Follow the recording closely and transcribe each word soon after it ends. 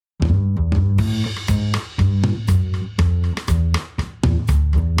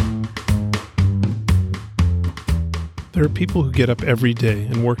There are people who get up every day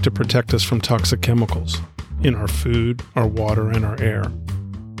and work to protect us from toxic chemicals in our food, our water, and our air,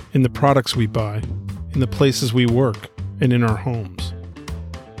 in the products we buy, in the places we work, and in our homes.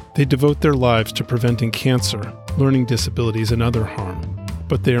 They devote their lives to preventing cancer, learning disabilities, and other harm,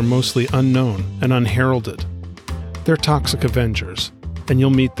 but they are mostly unknown and unheralded. They're Toxic Avengers, and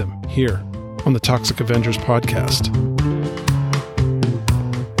you'll meet them here on the Toxic Avengers podcast.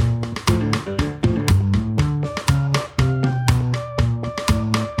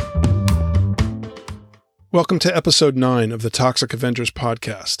 Welcome to episode 9 of the Toxic Avengers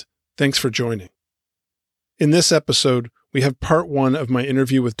podcast. Thanks for joining. In this episode, we have part 1 of my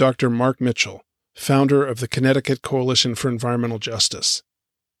interview with Dr. Mark Mitchell, founder of the Connecticut Coalition for Environmental Justice.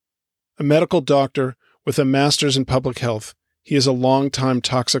 A medical doctor with a master's in public health, he is a longtime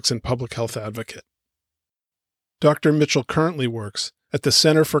toxics and public health advocate. Dr. Mitchell currently works at the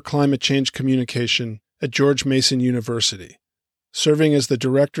Center for Climate Change Communication at George Mason University, serving as the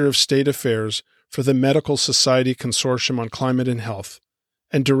Director of State Affairs for the Medical Society Consortium on Climate and Health,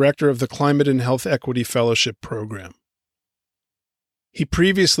 and Director of the Climate and Health Equity Fellowship Program. He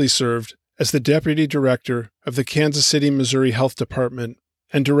previously served as the Deputy Director of the Kansas City, Missouri Health Department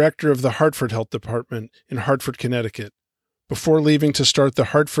and Director of the Hartford Health Department in Hartford, Connecticut, before leaving to start the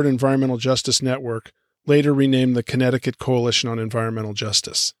Hartford Environmental Justice Network, later renamed the Connecticut Coalition on Environmental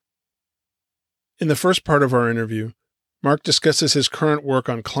Justice. In the first part of our interview, Mark discusses his current work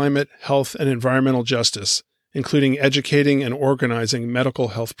on climate, health, and environmental justice, including educating and organizing medical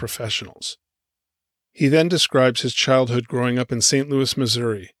health professionals. He then describes his childhood growing up in St. Louis,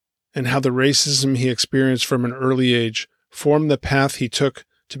 Missouri, and how the racism he experienced from an early age formed the path he took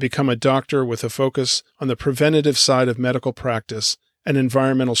to become a doctor with a focus on the preventative side of medical practice and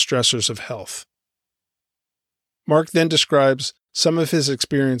environmental stressors of health. Mark then describes some of his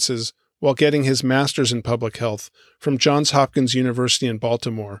experiences while getting his master's in public health from Johns Hopkins University in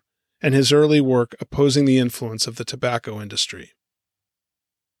Baltimore, and his early work opposing the influence of the tobacco industry.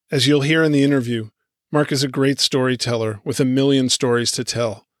 As you'll hear in the interview, Mark is a great storyteller with a million stories to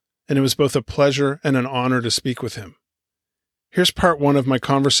tell, and it was both a pleasure and an honor to speak with him. Here's part 1 of my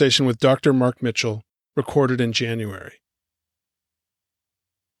conversation with Dr. Mark Mitchell, recorded in January.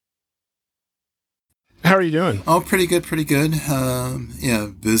 How are you doing? Oh, pretty good. Busy.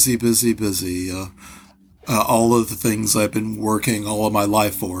 All of the things I've been working all of my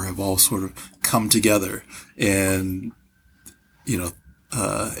life for have all sort of come together and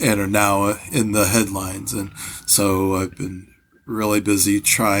are now in the headlines. And so I've been really busy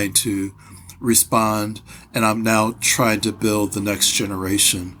trying to respond, and I'm now trying to build the next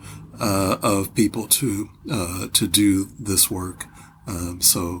generation of people to do this work.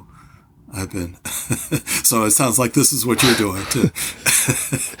 So I've been, so it sounds like this is what you're doing too.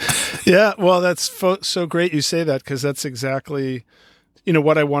 Yeah, well, that's so great you say that, because that's exactly,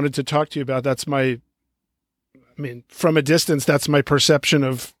 what I wanted to talk to you about. From a distance, that's my perception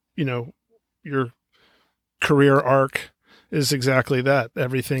of, your career arc is exactly that.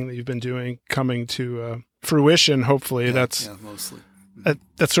 Everything that you've been doing coming to fruition, hopefully. Yeah, that's mostly.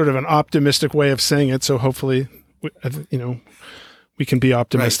 That's sort of an optimistic way of saying it. So hopefully, we can be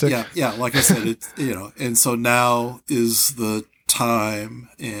optimistic. Right. Yeah. Like I said, and so now is the time,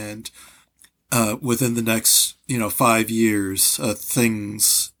 and within the next, 5 years,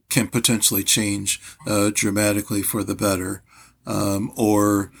 things can potentially change dramatically for the better,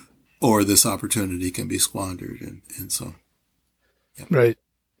 or this opportunity can be squandered, and so. Yeah. Right.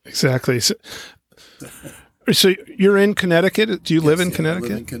 Exactly. So you're in Connecticut. Do you live in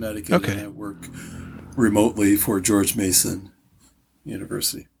Connecticut? I live in Connecticut. Okay. And I work remotely for George Mason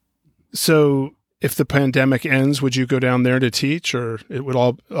University. So if the pandemic ends, would you go down there to teach, or it would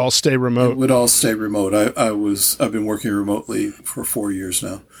all stay remote? It would all stay remote. I've been working remotely for 4 years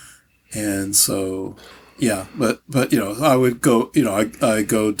now. And so, yeah, but I would go, I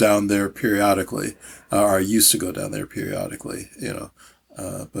go down there periodically, or I used to go down there periodically,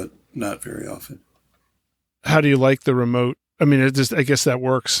 but not very often. How do you like the remote? I guess that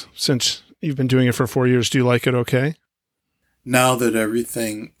works since you've been doing it for 4 years. Do you like it okay? Now that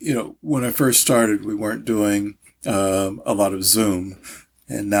everything, when I first started, we weren't doing a lot of Zoom,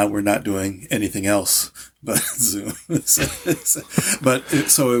 and now we're not doing anything else but Zoom.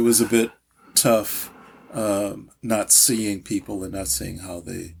 So it was a bit tough not seeing people and not seeing how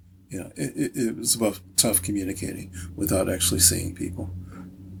they, it was about tough communicating without actually seeing people.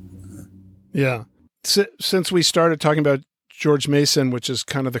 Yeah. Since we started talking about George Mason, which is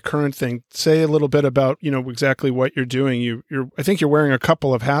kind of the current thing, say a little bit about, exactly what you're doing. I think you're wearing a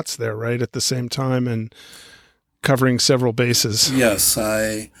couple of hats there, right, at the same time, and covering several bases. Yes,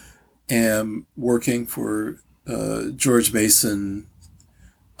 I am working for George Mason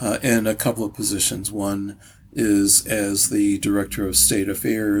in a couple of positions. One is as the Director of State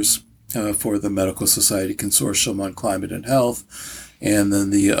Affairs for the Medical Society Consortium on Climate and Health, and then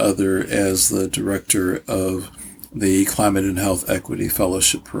the other as the Director of the Climate and Health Equity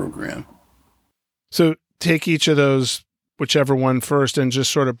Fellowship Program. So take each of those, whichever one first, and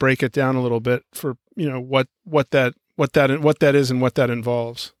just sort of break it down a little bit for, what that is and what that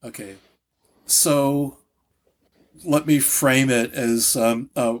involves. Okay. So let me frame it as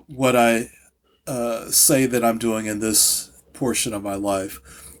what I say that I'm doing in this portion of my life.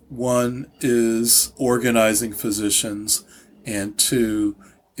 One is organizing physicians, and two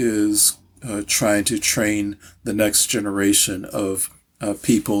is trying to train the next generation of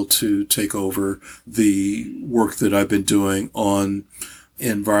people to take over the work that I've been doing on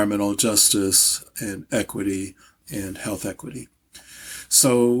environmental justice and equity and health equity.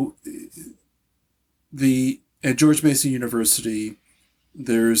 So at George Mason University,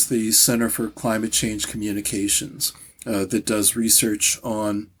 there's the Center for Climate Change Communications that does research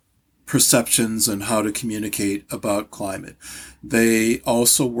on perceptions and how to communicate about climate. They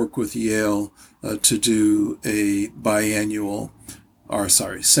also work with Yale to do a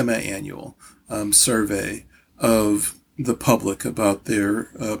semi-annual survey of the public about their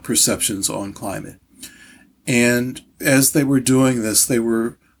perceptions on climate. And as they were doing this, they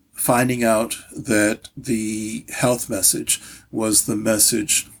were finding out that the health message was the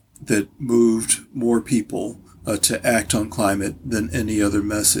message that moved more people to act on climate than any other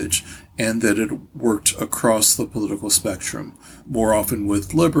message, and that it worked across the political spectrum, more often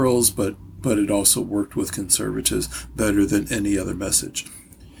with liberals, but it also worked with conservatives better than any other message.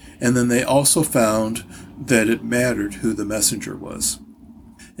 And then they also found that it mattered who the messenger was,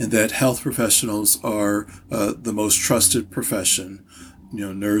 and that health professionals are the most trusted profession.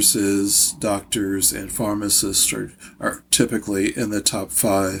 Nurses, doctors, and pharmacists are typically in the top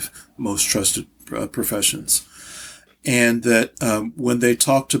 5 most trusted professions. And that when they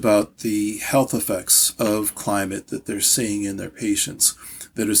talked about the health effects of climate that they're seeing in their patients,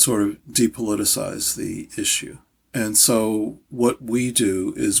 that it sort of depoliticized the issue. And so what we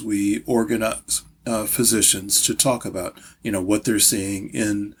do is we organize physicians to talk about, what they're seeing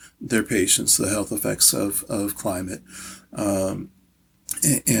in their patients, the health effects of climate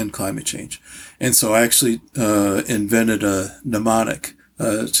and climate change. And so I actually invented a mnemonic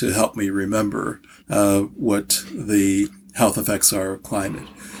to help me remember what the health effects are of climate.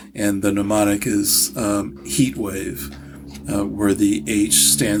 And the mnemonic is heat wave, where the H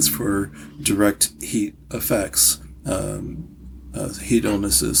stands for direct heat effects, heat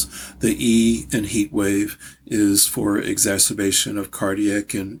illnesses. The E in heat wave is for exacerbation of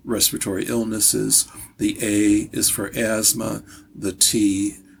cardiac and respiratory illnesses. The A is for asthma. The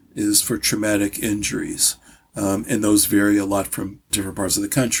T is for traumatic injuries. And those vary a lot from different parts of the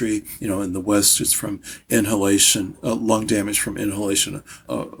country. In the West, it's from inhalation, lung damage from inhalation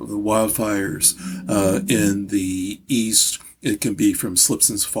of the wildfires. In the East, it can be from slips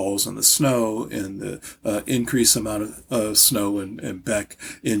and falls on the snow and the increased amount of snow and back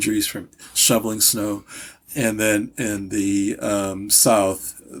injuries from shoveling snow. And then in the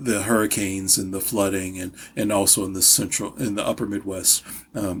South, the hurricanes and the flooding, and also in the upper Midwest,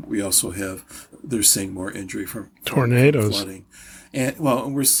 we also they're seeing more injury from tornadoes, flooding. And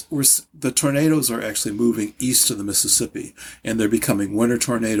the tornadoes are actually moving east of the Mississippi, and they're becoming winter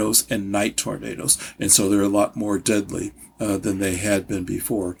tornadoes and night tornadoes. And so they're a lot more deadly than they had been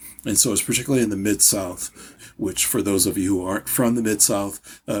before. And so it's particularly in the Mid-South, which for those of you who aren't from the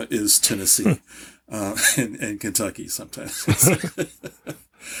Mid-South is Tennessee and Kentucky sometimes.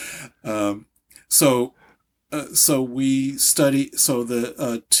 So we study,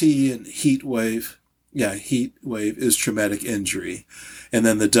 the T in heat wave is traumatic injury. And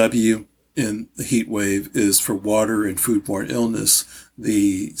then the W in the heat wave is for water and foodborne illness.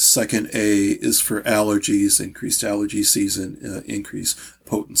 The second A is for allergies, increased allergy season, increased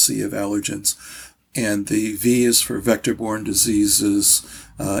potency of allergens. And the V is for vector-borne diseases,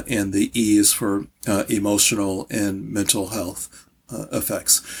 and the E is for emotional and mental health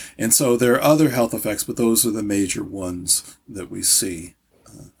effects. And so there are other health effects, but those are the major ones that we see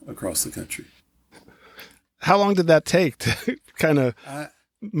across the country. How long did that take to kind of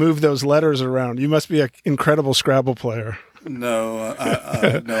move those letters around? You must be an incredible Scrabble player. No,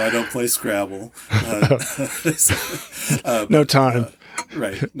 I don't play Scrabble. No time.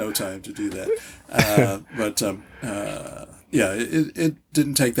 Right, no time to do that. It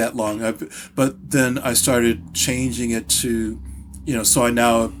didn't take that long. But then I started changing it to, so I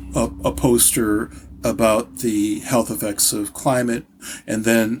now a poster about the health effects of climate, and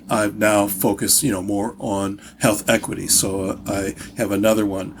then I've now focused, more on health equity. So I have another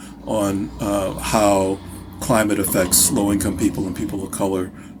one on how climate affects low-income people and people of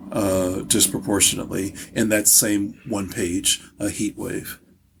color disproportionately in that same one-page heat wave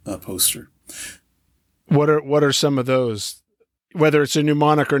poster. What are some of those? Whether it's a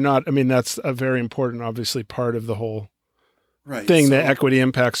mnemonic or not, I mean, that's a very important, obviously, part of the whole thing, the equity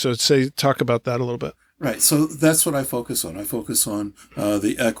impact. So talk about that a little bit. Right. So that's what I focus on. I focus on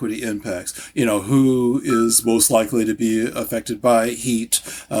the equity impacts. Who is most likely to be affected by heat,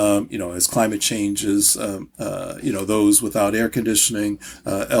 as climate changes, those without air conditioning,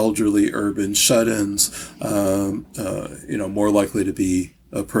 elderly, urban shut-ins, more likely to be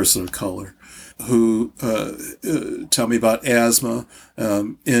a person of color. Who tell me about asthma.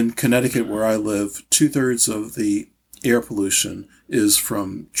 In Connecticut, where I live, 2/3 of the air pollution is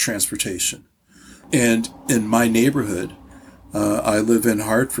from transportation. And in my neighborhood, I live in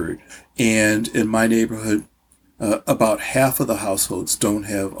Hartford, and in my neighborhood, about half of the households don't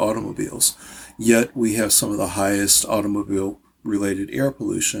have automobiles. Yet we have some of the highest automobile-related air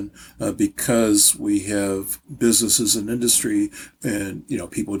pollution because we have businesses and industry, and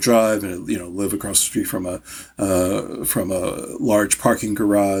people drive and live across the street from a large parking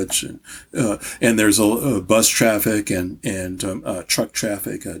garage, and there's a bus traffic and truck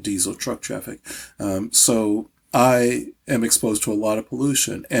traffic, diesel truck traffic. So I am exposed to a lot of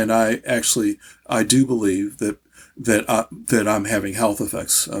pollution, and I do believe that I'm having health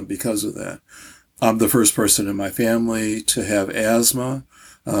effects because of that. I'm the first person in my family to have asthma.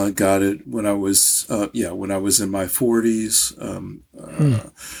 Got it when I was in my 40s.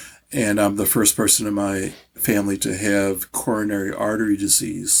 And I'm the first person in my family to have coronary artery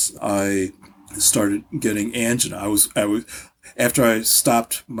disease. I started getting angina. I was after I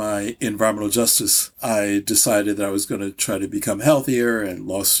stopped my environmental justice, I decided that I was going to try to become healthier, and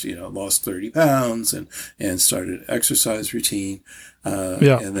lost 30 pounds and started an exercise routine.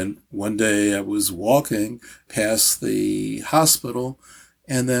 And then one day I was walking past the hospital,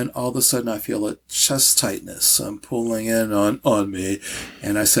 and then all of a sudden I feel a chest tightness pulling in on me.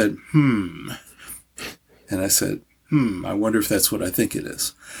 And I said, I wonder if that's what I think it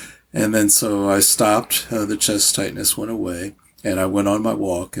is. And then so I stopped, the chest tightness went away, and I went on my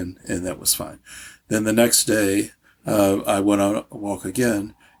walk, and that was fine. Then the next day, I went on a walk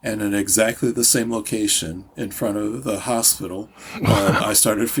again, and in exactly the same location in front of the hospital, I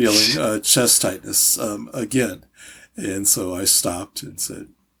started feeling chest tightness again. And so I stopped and said,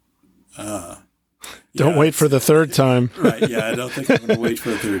 don't wait for the third time. Right. Yeah. I don't think I'm going to wait for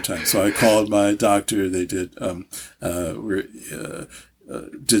the third time. So I called my doctor. They did,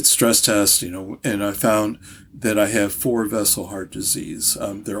 did stress tests, and I found that I have 4-vessel heart disease.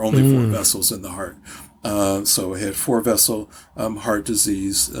 There are only 4 vessels in the heart. So I had 4-vessel heart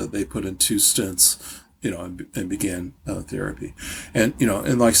disease. They put in 2 stents, and began therapy. And,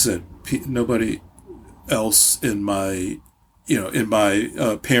 and like I said, nobody else in my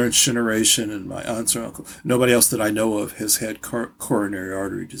parents' generation and my aunts and uncle, nobody else that I know of has had coronary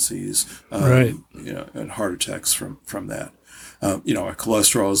artery disease, right. And heart attacks from that. Our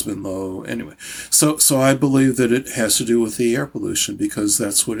cholesterol has been low anyway. So I believe that it has to do with the air pollution, because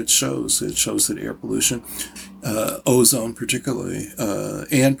that's what it shows. It shows that air pollution, ozone particularly,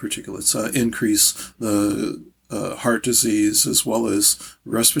 and particulates increase the heart disease as well as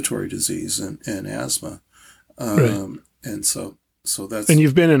respiratory disease and asthma. Right. And so that's. And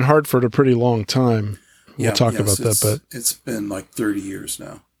you've been in Hartford a pretty long time. We'll talk about that, but it's been like 30 years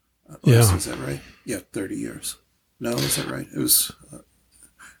now. Is that right? Yeah, 30 years. No, is that right? It was,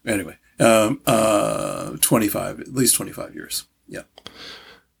 anyway, 25, at least 25 years. Yeah.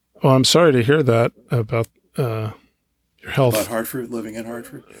 Well, I'm sorry to hear that about your health. About Hartford, living in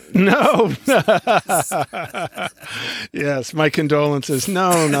Hartford? No. Yes, my condolences.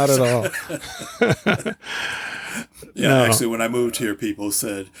 No, not at all. Yeah, actually, when I moved here, people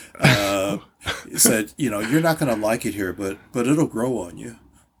said, you're not going to like it here, but it'll grow on you.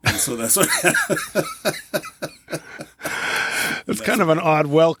 And so that's what. It's kind of an odd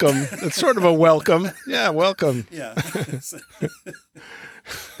welcome. It's sort of a welcome. Yeah, welcome. Yeah.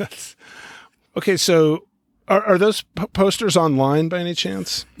 Okay, so are those posters online by any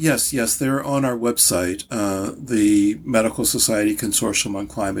chance? Yes, they're on our website, the Medical Society Consortium on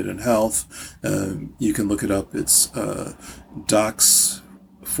Climate and Health. You can look it up. It's Docs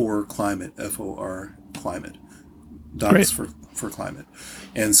for Climate, FOR Climate. Docs for Climate.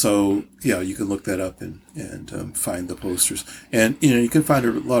 And so, you can look that up and find the posters. And, you can find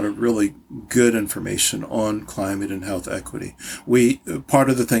a lot of really good information on climate and health equity. Part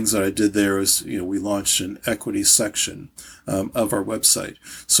of the things that I did there is, we launched an equity section of our website.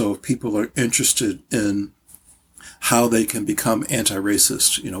 So if people are interested in how they can become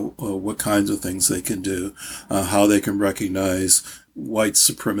anti-racist, what kinds of things they can do, how they can recognize white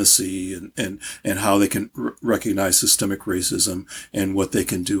supremacy and how they can recognize systemic racism and what they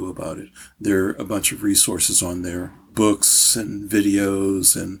can do about it. There are a bunch of resources on there, books and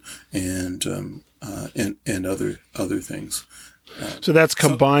videos and other things. So that's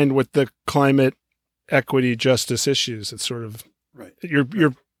combined with the climate equity justice issues. It's sort of right.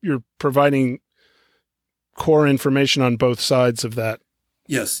 You're providing core information on both sides of that.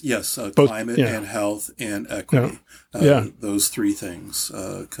 Yes. Climate and health and equity. Those three things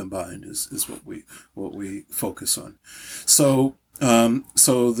combined is what we focus on. So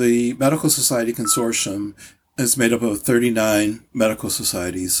the Medical Society Consortium is made up of 39 medical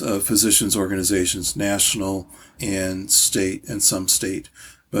societies, physicians organizations, national and state, and some state.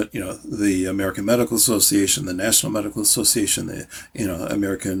 But, the American Medical Association, the National Medical Association, the,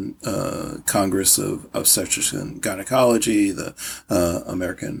 American Congress of Obstetrics and Gynecology, the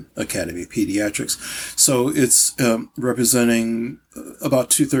American Academy of Pediatrics. So it's representing about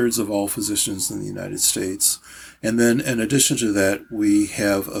 2/3 of all physicians in the United States. And then in addition to that, we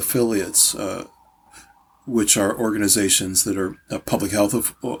have affiliates, which are organizations that are public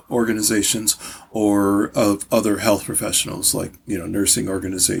health organizations or of other health professionals, like, nursing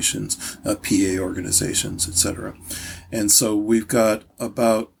organizations, PA organizations, etc. And so we've got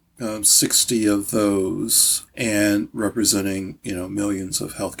about 60 of those, and representing, millions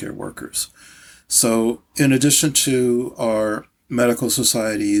of healthcare workers. So in addition to our medical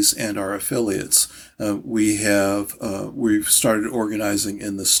societies and our affiliates, we've started organizing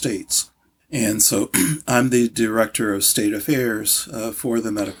in the states. And so I'm the director of state affairs for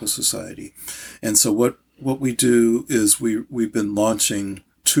the Medical Society. And so what we do is we've been launching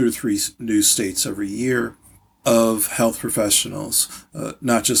 2 or 3 new states every year of health professionals,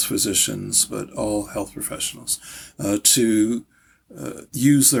 not just physicians, but all health professionals, to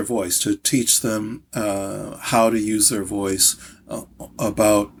use their voice, to teach them how to use their voice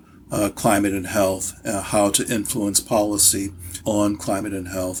about climate and health, how to influence policy on climate and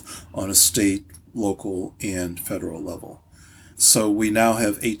health on a state, local, and federal level. So we now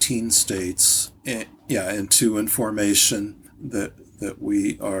have 18 states, and 2 in formation that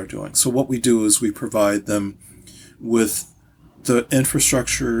we are doing. So what we do is we provide them with the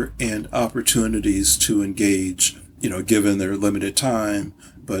infrastructure and opportunities to engage, given their limited time,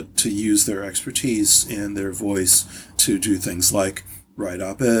 but to use their expertise and their voice to do things like write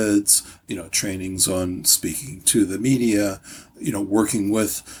op-eds, trainings on speaking to the media, working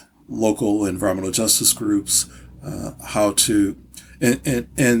with local environmental justice groups, how to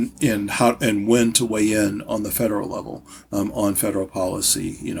and how and when to weigh in on the federal level, on federal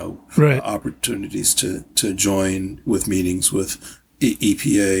policy, opportunities to join with meetings with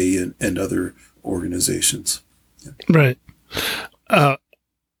EPA and other organizations. Yeah. Right.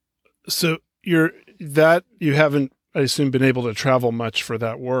 So you haven't, I assume, been able to travel much for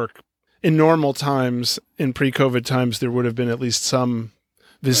that work. In normal times, in pre-COVID times, there would have been at least some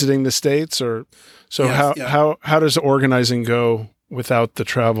visiting the states, or so. Yes, how does organizing go without the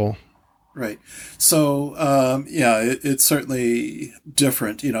travel? Right. So it's certainly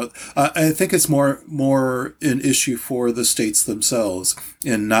different. I think it's more an issue for the states themselves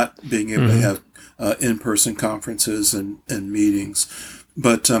in not being able to have in-person conferences and meetings.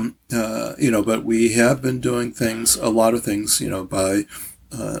 But but we have been doing a lot of things, by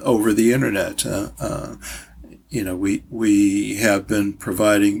over the internet. We have been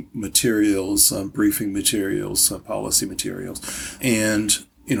providing materials, briefing materials, policy materials, and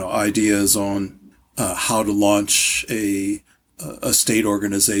ideas on how to launch a state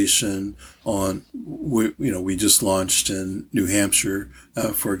organization. We just launched in New Hampshire,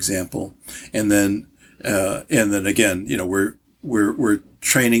 for example, and then again, we're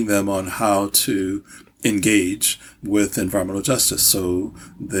training them on how to engage with environmental justice. So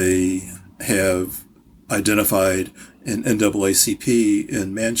they have identified an NAACP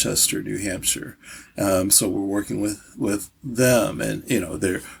in Manchester, New Hampshire. So we're working with them, and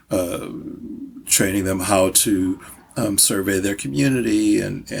they're training them how to survey their community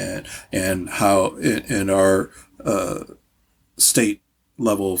and how in our state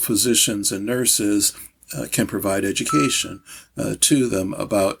level physicians and nurses can provide education to them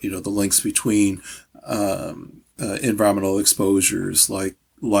about the links between environmental exposures like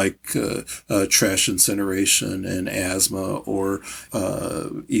trash incineration and asthma, or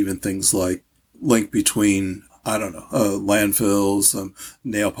even things like link between, I don't know, landfills,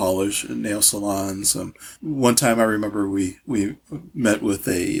 nail polish, nail salons. One time I remember we met with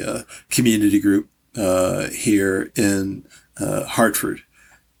a community group here in Hartford,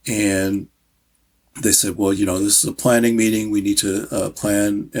 and they said, well, this is a planning meeting. We need to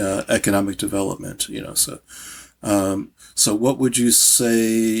plan economic development, So what would you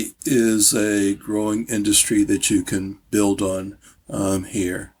say is a growing industry that you can build on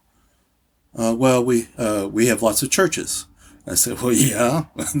here? Well, we have lots of churches. I said, well, yeah,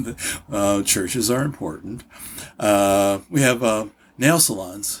 churches are important. We have nail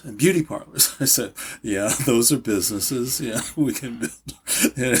salons and beauty parlors. I said, yeah, those are businesses. Yeah, we can build.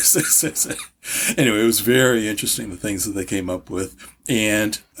 Anyway, it was very interesting, the things that they came up with,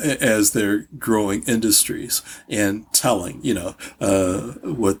 and as they're growing industries and telling,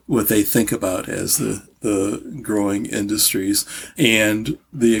 what they think about as the growing industries and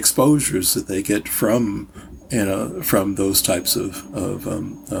the exposures that they get from those types of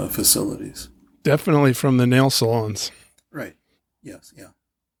facilities. Definitely from the nail salons. Right. Yes. Yeah.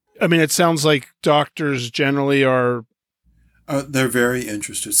 I mean, it sounds like doctors generally are. They're very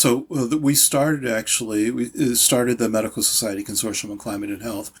interested. So we started the Medical Society Consortium on Climate and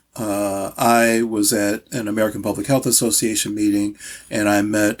Health. I was at an American Public Health Association meeting, and I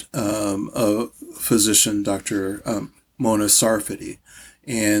met a physician, Dr. Mona Sarfati,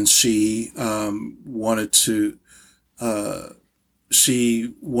 and she wanted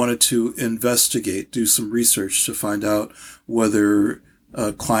to investigate, do some research to find out whether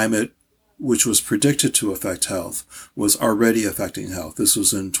climate, which was predicted to affect health, was already affecting health. This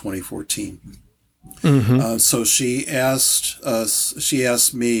was in 2014. Mm-hmm. So she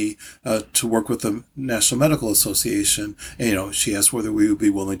asked me to work with the National Medical Association, and, she asked whether we would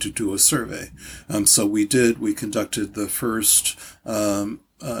be willing to do a survey. So we did. We conducted the first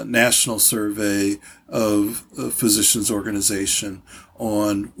national survey of a physicians' organization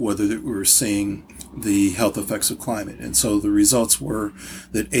on whether we were seeing the health effects of climate. And so the results were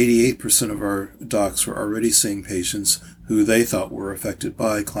that 88% of our docs were already seeing patients who they thought were affected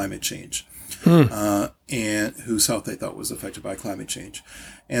by climate change, and whose health they thought was affected by climate change.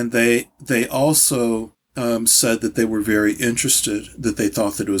 And they also said that they were very interested, that they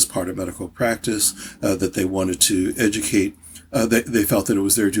thought that it was part of medical practice, that they wanted to educate. They felt that it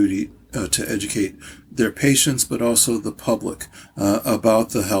was their duty to educate their patients, but also the public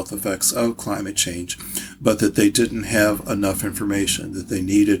about the health effects of climate change, but that they didn't have enough information, that they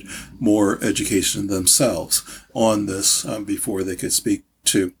needed more education themselves on this before they could speak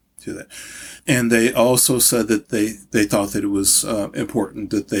to that. And they also said that they thought that it was important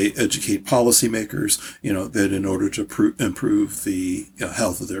that they educate policymakers, that in order to improve the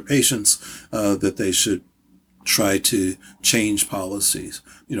health of their patients, that they should try to change policies,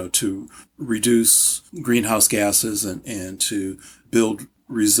 to reduce greenhouse gases and to build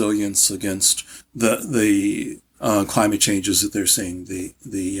resilience against the climate changes that they're seeing,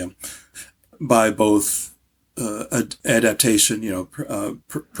 by both adaptation,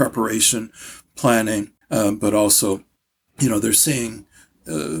 preparation, planning, but also, they're seeing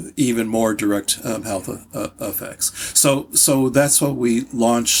even more direct health effects. So that's why we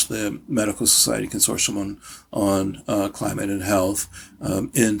launched the Medical Society Consortium on climate and health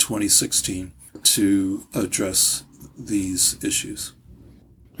in 2016 to address these issues.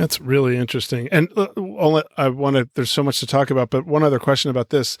 That's really interesting. And there's so much to talk about, but one other question about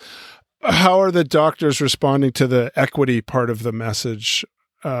this. How are the doctors responding to the equity part of the message?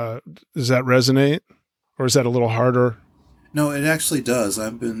 Does that resonate, or is that a little harder? No, it actually does.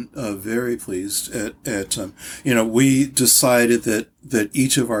 I've been very pleased we decided that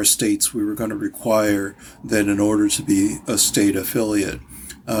each of our states, we were going to require that in order to be a state affiliate,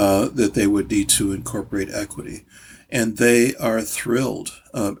 that they would need to incorporate equity. And they are thrilled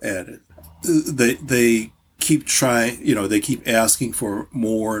at it. They keep trying, they keep asking for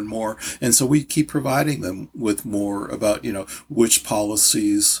more and more. And so we keep providing them with more about, which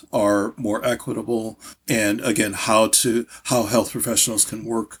policies are more equitable, and again, how health professionals can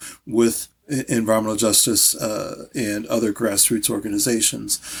work with environmental justice and other grassroots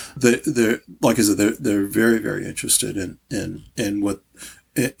organizations. They're like I said, they're very, very interested in what,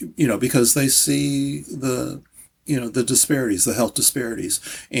 because they see the disparities, the health disparities,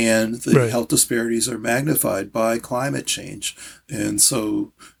 and the right. health disparities are magnified by climate change. And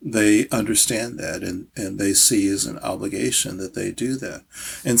so they understand that, and they see as an obligation that they do that.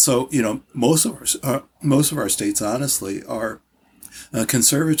 And so, most of our states, honestly, are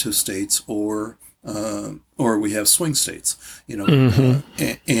conservative states or or we have swing states,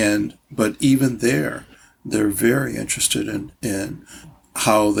 Mm-hmm. But even there, they're very interested in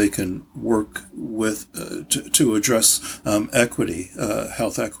how they can work with to address equity,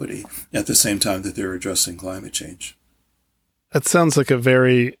 health equity, at the same time that they're addressing climate change. That sounds like a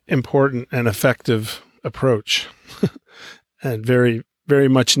very important and effective approach, and very, very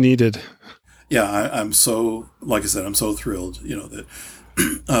much needed. Yeah, I'm so, like I said, I'm so thrilled, that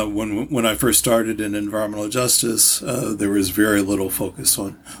when I first started in environmental justice, there was very little focus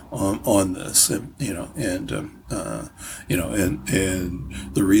on this, and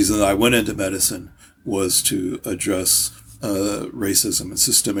the reason I went into medicine was to address racism and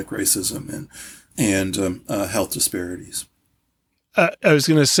systemic racism and health disparities. I was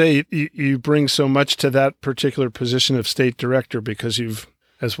going to say, you bring so much to that particular position of state director because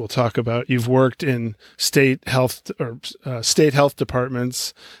as we'll talk about, you've worked in state health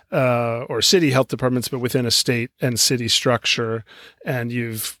departments or city health departments, but within a state and city structure, and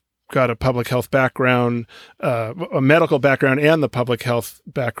you've got a public health background, a medical background, and the public health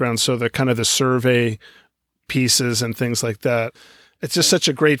background. So the kind of the survey pieces and things like that. It's just such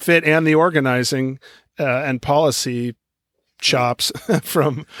a great fit, and the organizing and policy chops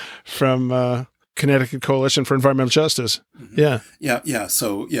from Connecticut Coalition for Environmental Justice. Mm-hmm. Yeah.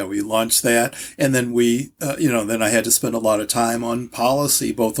 So we launched that, and then then I had to spend a lot of time on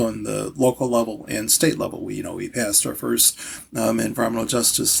policy, both on the local level and state level. We passed our first environmental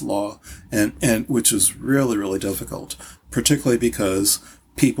justice law, and which was really, really difficult, particularly because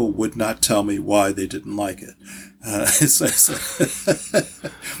people would not tell me why they didn't like it.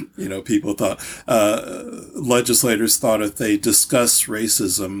 People thought, legislators thought if they discuss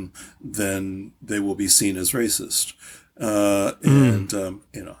racism, then they will be seen as racist. And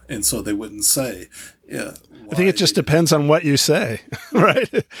so they wouldn't say, I think it just depends on what you say,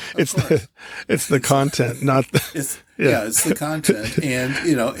 right? It's the content, not it's the content.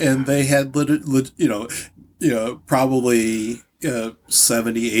 And they had, probably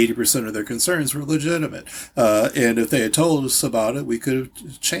 70-80% of their concerns were legitimate. And if they had told us about it, we could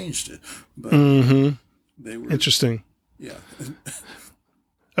have changed it. But they were interesting. Yeah.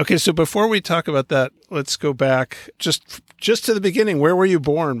 Okay, so before we talk about that, let's go back just to the beginning. Where were you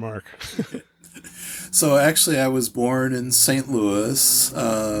born, Mark? So actually, I was born in St. Louis.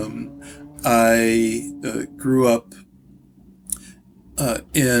 I grew up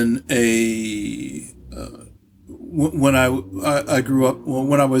in a when I grew up,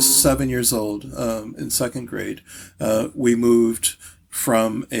 when I was 7 years old, in second grade, we moved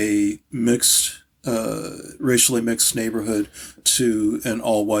from a racially mixed neighborhood to an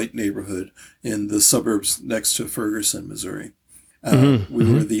all-white neighborhood in the suburbs next to Ferguson, Missouri. We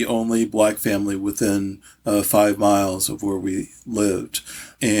were the only black family within 5 miles of where we lived.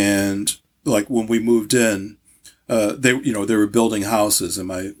 And like when we moved in, they were building houses, and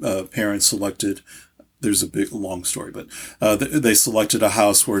my parents selected. There's a long story, but they selected a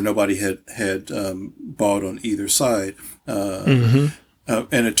house where nobody had bought on either side. And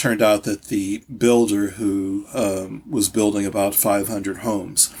it turned out that the builder who was building about 500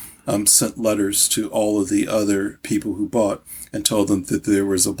 homes sent letters to all of the other people who bought and told them that there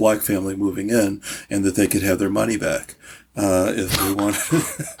was a black family moving in and that they could have their money back if they wanted.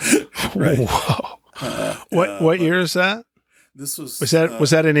 Right. Whoa. What year is that? This was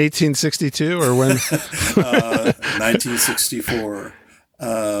that in 1862 or when? 1964.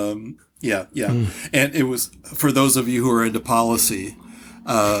 Yeah. And it was, for those of you who are into policy,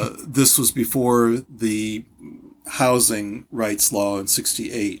 this was before the housing rights law in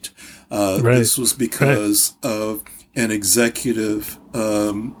 68. This was because of an executive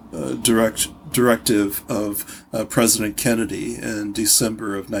directive of President Kennedy in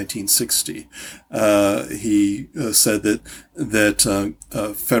December of 1960. He said that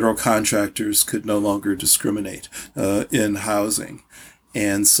federal contractors could no longer discriminate in housing,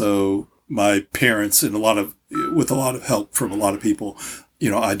 and so my parents, with a lot of help from a lot of people,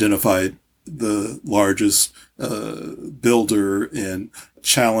 identified the largest builder and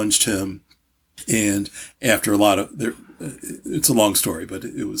challenged him. And after a lot of it's a long story, but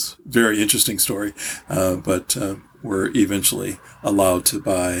it was a very interesting story. But we're eventually allowed to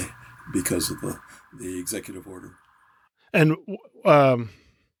buy because of the executive order. And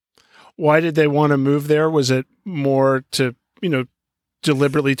why did they want to move there? Was it more to,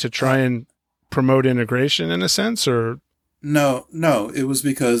 deliberately to try and promote integration in a sense, or? No, it was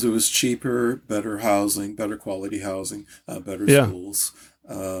because it was cheaper, better housing, better quality housing, better schools.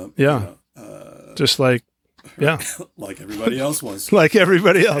 Just like, like everybody else was. Like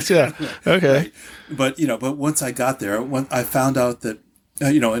everybody else, yeah. Okay. Right. But once I got there, I found out that,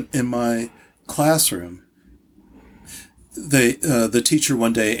 in my classroom, the teacher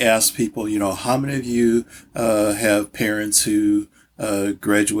one day asked people, how many of you have parents who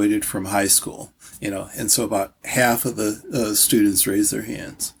graduated from high school? And so about half of the students raised their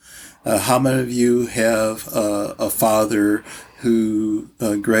hands. How many of you have a father who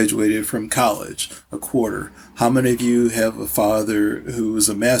graduated from college? A quarter. How many of you have a father who was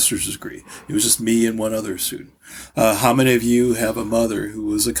a master's degree? It was just me and one other student. How many of you have a mother who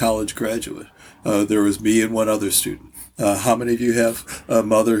was a college graduate? There was me and one other student. How many of you have a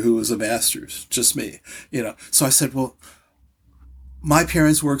mother who was a master's? Just me. So I said, well, my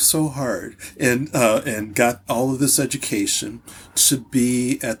parents worked so hard and got all of this education to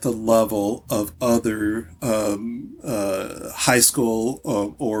be at the level of other high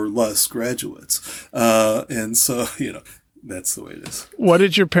school or less graduates. And so, that's the way it is. What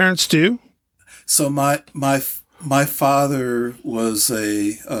did your parents do? So my father was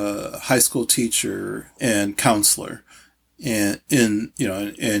a high school teacher and counselor, and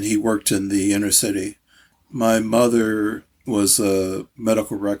he worked in the inner city. My mother was a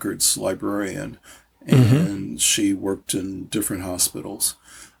medical records librarian, and she worked in different hospitals.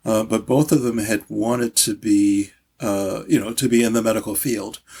 But both of them had wanted to be, to be in the medical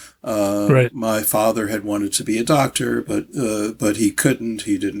field. Right. My father had wanted to be a doctor, but he couldn't.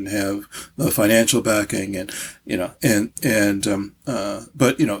 He didn't have the financial backing, and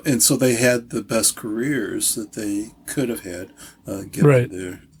so they had the best careers that they could have had,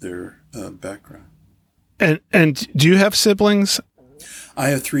 given their background. And do you have siblings? I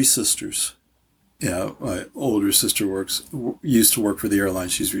have 3 sisters. Yeah, my older sister used to work for the airline.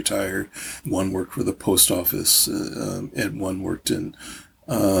 She's retired. One worked for the post office, and one worked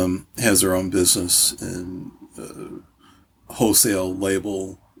has her own business in wholesale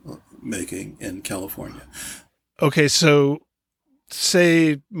label making in California. Okay, so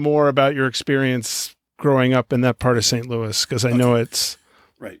say more about your experience growing up in that part of St. Louis, because I know it's...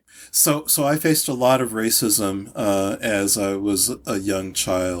 Right. So I faced a lot of racism as I was a young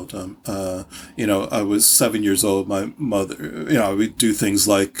child. I was 7 years old. My mother, I would do things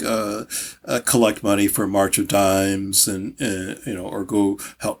like collect money for March of Dimes, and or go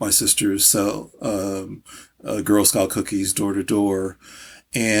help my sisters sell Girl Scout cookies door to door.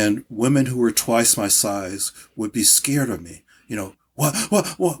 And women who were twice my size would be scared of me. What,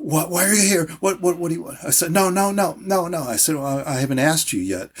 why are you here? What do you want? I said, no. I said, well, I haven't asked you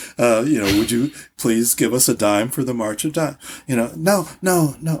yet. Would you please give us a dime for the March of Dime? No.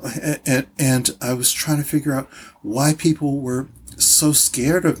 And I was trying to figure out why people were so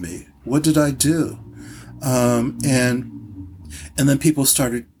scared of me. What did I do? And then people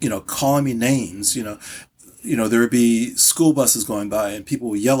started, calling me names, there would be school buses going by and people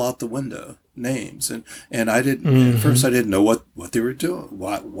would yell out the window names, and I didn't at first I didn't know what they were doing.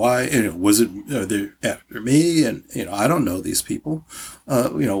 Why was it are they after me? And I don't know these people.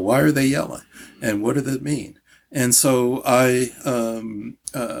 Why are they yelling? And what does it mean? And so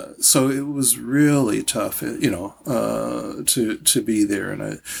so it was really tough, to be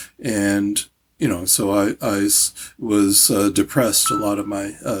there, so I was depressed a lot of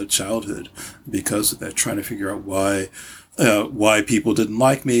my childhood because of that, trying to figure out why people didn't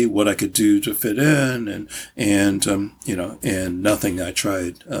like me, what I could do to fit in, and nothing I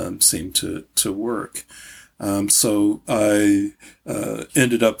tried seemed to work. So I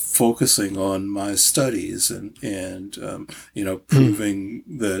ended up focusing on my studies and proving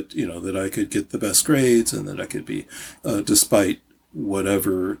that that I could get the best grades and that I could be, despite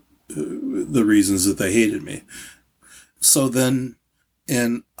whatever the reasons that they hated me. So then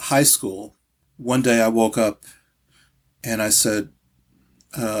in high school, one day I woke up and I said,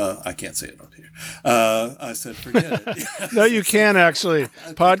 I can't say it on here. I said, forget it. No, you can actually.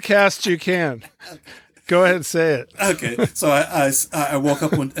 Podcast, you can. Go ahead and say it. Okay. So I woke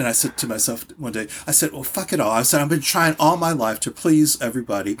up and I said to myself one day, I said, well, fuck it all. I said, I've been trying all my life to please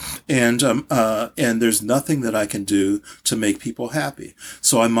everybody. And there's nothing that I can do to make people happy.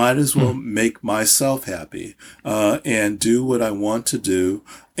 So I might as well make myself happy, and do what I want to do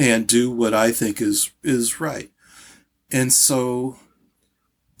and do what I think is right. And so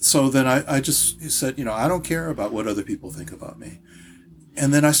then I just said, I don't care about what other people think about me.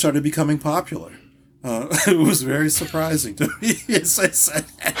 And then I started becoming popular. It was very surprising to me, as I said.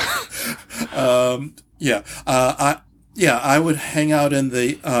 I would hang out in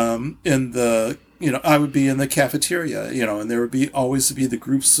the I would be in the cafeteria, and there would always be the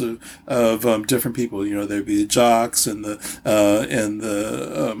groups of different people. There'd be the jocks and the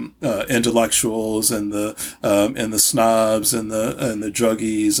intellectuals and the snobs and the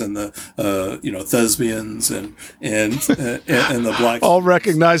druggies and the thespians and the black. All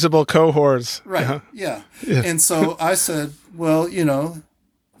recognizable cohorts. Right. Uh-huh. Yeah. Yeah. And so I said, well,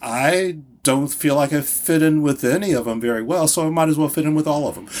 I don't feel like I fit in with any of them very well, so I might as well fit in with all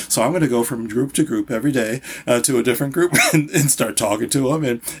of them. So I'm going to go from group to group every day to a different group and start talking to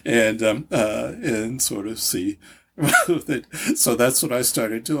them and sort of see. So that's what I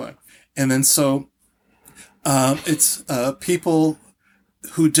started doing. And then it's people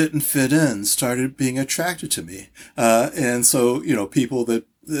who didn't fit in started being attracted to me. And so, people that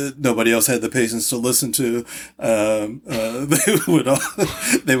nobody else had the patience to listen to,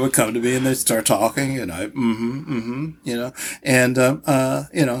 they would come to me and they'd start talking and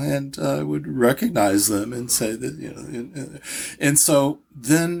and I would recognize them and say that, and so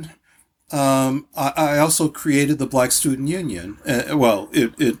then, I also created the Black Student Union.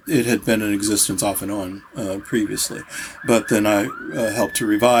 It had been in existence off and on previously, but then I helped to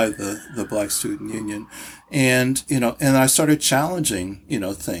revive the Black Student Union, and I started challenging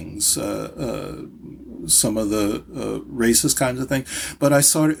things, some of the racist kinds of things. But I I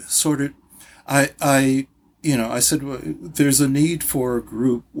said, well, there's a need for a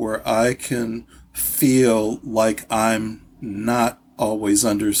group where I can feel like I'm not always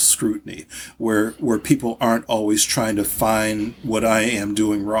under scrutiny, where people aren't always trying to find what I am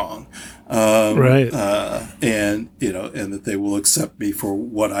doing wrong, right? And that they will accept me for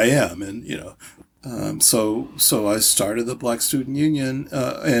what I am, and so I started the Black Student Union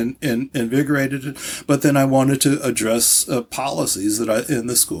and invigorated it, but then I wanted to address policies in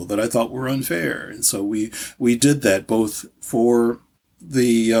the school that I thought were unfair, and so we did that both for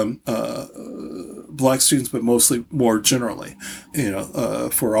the Black students, but mostly more generally,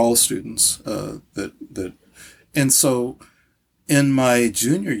 for all students. And so in my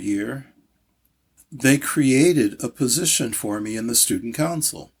junior year, they created a position for me in the student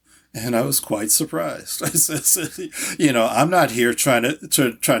council, and I was quite surprised. I said, I'm not here trying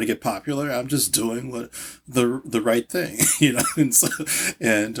to get popular. I'm just doing what the right thing, and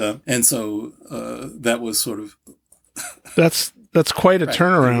so that was sort of That's quite a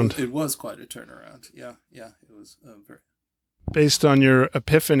right. It was quite a turnaround. Yeah. It was very based on your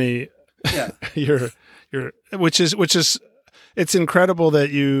epiphany. Yeah. which is it's incredible that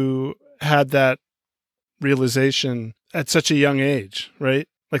you had that realization at such a young age, right?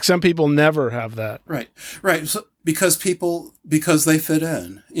 Like some people never have that. Right. So because they fit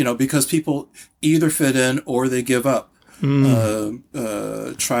in, because people either fit in or they give up trying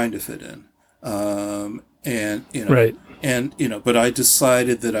to fit in. Right. And, but I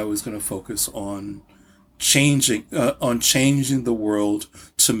decided that I was going to focus on changing the world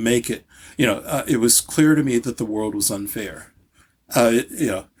to make it, it was clear to me that the world was unfair,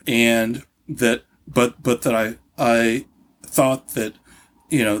 and that, but that I thought that,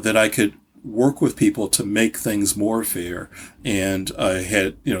 that I could work with people to make things more fair. And I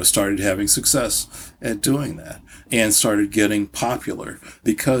had, started having success at doing that and started getting popular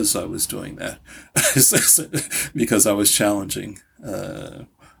because I was doing that, because I was challenging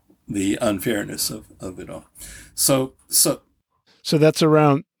the unfairness of it all. So that's the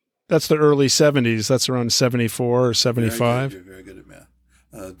early 70s. That's around 74 or 75. You're very good at math.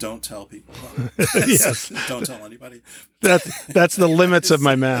 Don't tell people. Yes. Don't tell anybody. That's the limits of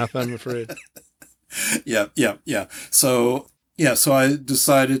my math, I'm afraid. Yeah. So I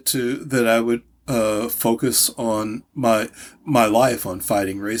decided that I would focus on my life on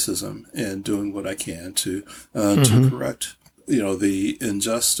fighting racism and doing what I can to correct, the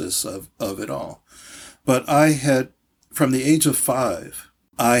injustice of it all. But I had, from the age of 5,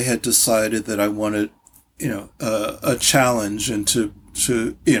 I had decided that I wanted, a challenge and to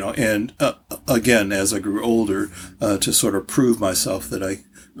again, as I grew older, to sort of prove myself that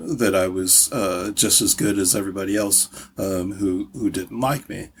I was just as good as everybody else who didn't like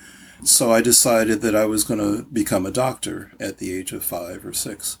me. So I decided that I was going to become a doctor at the age of 5 or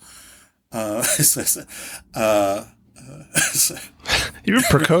 6. You're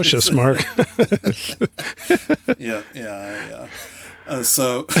precocious, Mark. Yeah.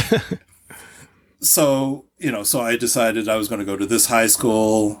 So I decided I was going to go to this high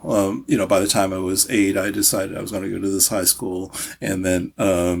school. By the time I was 8, I decided I was going to go to this high school, and then,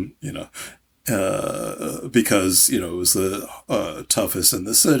 because, it was the toughest in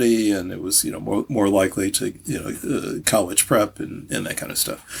the city, and it was, more likely to, college prep and that kind of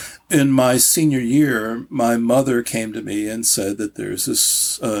stuff. In my senior year, my mother came to me and said that there's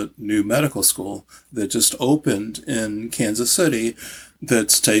this new medical school that just opened in Kansas City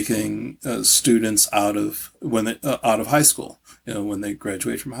that's taking students out of high school, when they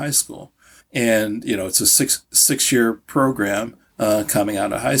graduate from high school. And, it's a six-year program coming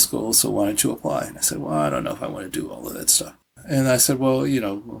out of high school, so why don't you apply? And I said, well, I don't know if I want to do all of that stuff. And I said, well,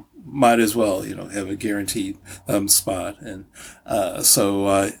 might as well, have a guaranteed spot. And so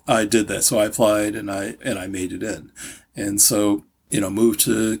I did that. So I applied, and I made it in. And so, moved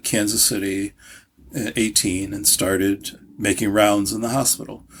to Kansas City at 18 and started making rounds in the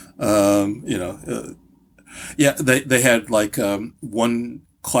hospital. They had like one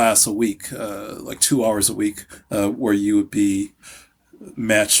class a week, like 2 hours a week, where you would be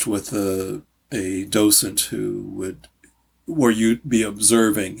matched with a docent where you'd be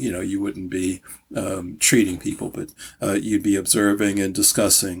observing, you wouldn't be treating people, but you'd be observing and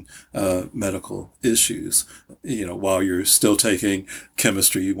discussing medical issues, while you're still taking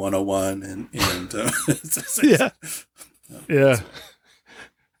chemistry 101 and yeah. Yeah.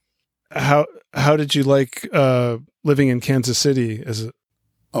 How did you like living in Kansas City as a...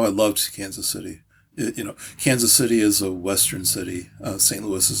 Oh, I loved Kansas City. Kansas City is a western city. St.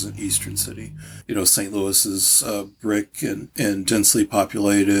 Louis is an eastern city. St. Louis is brick and densely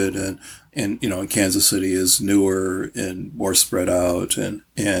populated, and Kansas City is newer and more spread out and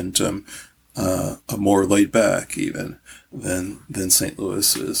more laid back even than St.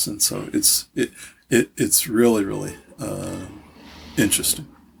 Louis is. And so it's really, really interesting.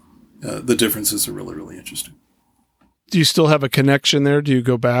 The differences are really, really interesting. Do you still have a connection there? Do you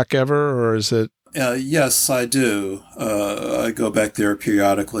go back ever, or is it? Yes, I do. I go back there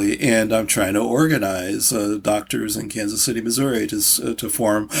periodically, and I'm trying to organize doctors in Kansas City, Missouri, to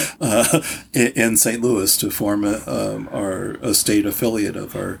form in St. Louis to form a state affiliate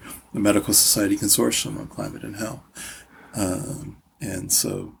of our Medical Society Consortium on Climate and Health. And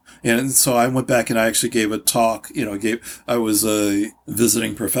so I went back and I actually gave a talk. I was a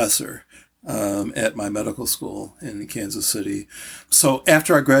visiting professor at my medical school in Kansas City. So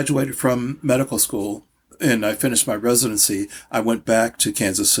after I graduated from medical school and I finished my residency, I went back to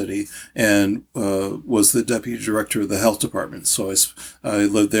Kansas City and was the deputy director of the health department. So I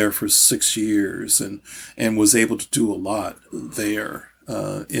lived there for 6 years and was able to do a lot there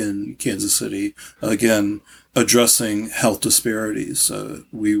in Kansas City. Again, addressing health disparities. I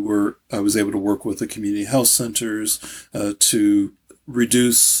was able to work with the community health centers to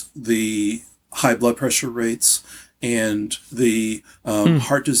reduce the high blood pressure rates, and the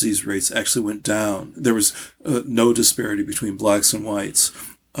heart disease rates actually went down. There was no disparity between blacks and whites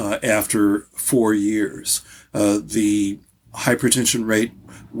after 4 years. The hypertension rate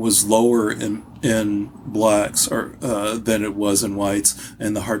was lower in blacks than it was in whites,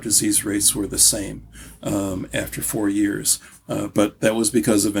 and the heart disease rates were the same after 4 years. But that was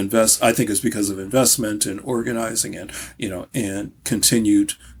because of I think it's because of investment and organizing and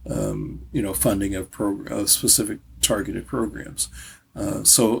continued, funding of specific targeted programs.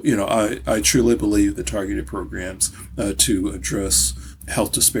 So I truly believe that targeted programs to address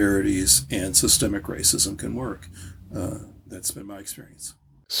health disparities and systemic racism can work. That's been my experience.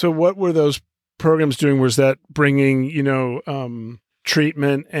 So what were those programs doing? Was that bringing,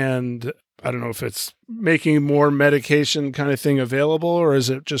 treatment and I don't know if it's making more medication kind of thing available, or is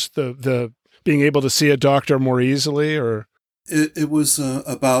it just the being able to see a doctor more easily, or? It was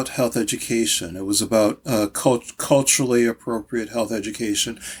about health education. It was about culturally appropriate health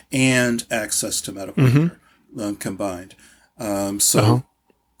education and access to medical care combined.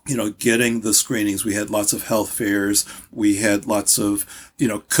 Getting the screenings. We had lots of health fairs. We had lots of,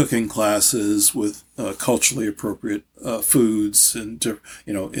 cooking classes with culturally appropriate foods and,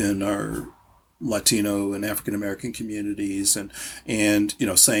 in our Latino and African American communities, and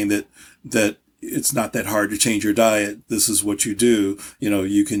saying that it's not that hard to change your diet. This is what you do.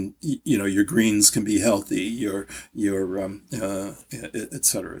 You can, your greens can be healthy, your et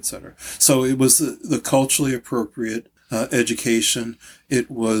cetera, et cetera. So it was the culturally appropriate education.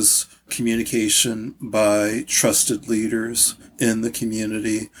 It was communication by trusted leaders in the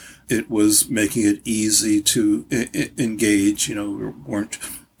community. It was making it easy to engage. There weren't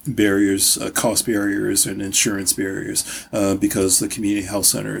barriers, cost barriers and insurance barriers, because the community health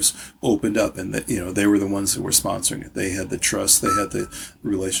centers opened up, and they were the ones that were sponsoring it. They had the trust, they had the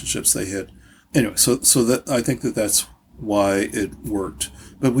relationships, they had, anyway. So that I think that's why it worked.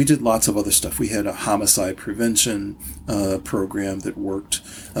 But we did lots of other stuff. We had a homicide prevention program that worked,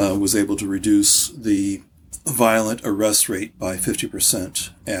 was able to reduce the violent arrest rate by 50%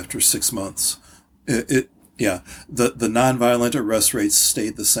 after 6 months. The nonviolent arrest rates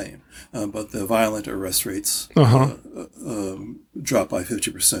stayed the same, but the violent arrest rates dropped by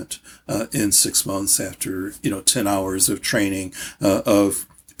 50% in 6 months after 10 hours of training of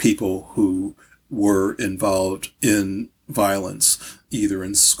people who were involved in violence, either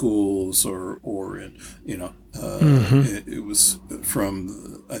in schools or in it was from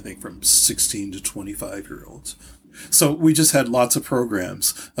 16 to 25-year-olds. So we just had lots of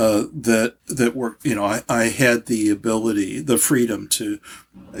programs that were, I had the ability, the freedom to,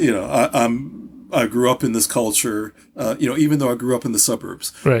 I grew up in this culture, even though I grew up in the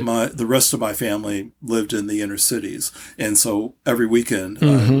suburbs, right. The rest of my family lived in the inner cities. And so every weekend,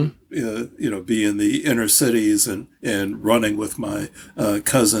 be in the inner cities and running with my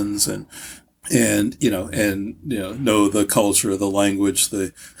cousins and know the culture, the language,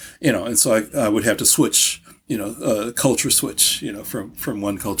 and so I would have to switch, culture switch, from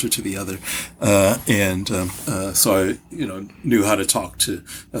one culture to the other. So I, knew how to talk to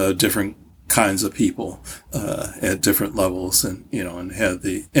different kinds of people at different levels and had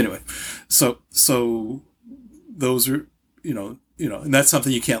so those are, and that's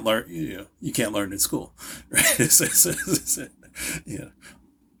something you can't learn, you can't learn in school, right?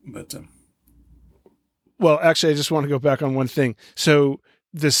 But, well, actually, I just want to go back on one thing. So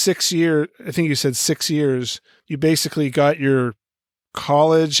the 6 year, I think you said 6 years, you basically got your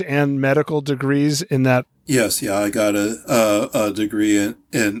college and medical degrees in that. Yes. Yeah. I got a degree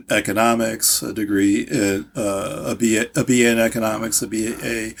in economics, a degree in, a BA in economics, a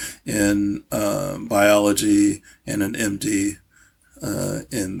BA in, biology, and an MD,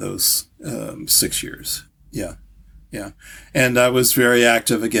 in those, 6 years. Yeah. Yeah. And I was very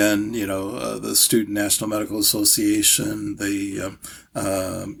active again, the Student National Medical Association,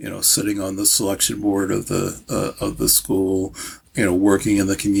 sitting on the selection board of the school, working in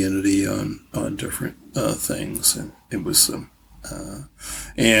the community on different, things. And it was,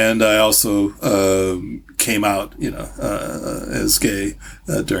 and I also, came out, as gay,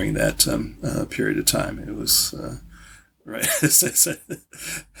 during that, period of time. It was, right.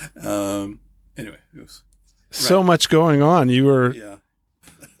 Anyway, it was. So right. Much going on. You were, yeah,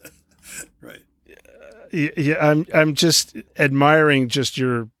 right. Yeah, I'm just admiring just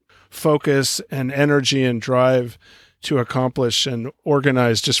your focus and energy and drive to accomplish and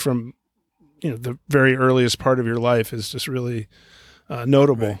organize just from, the very earliest part of your life is just really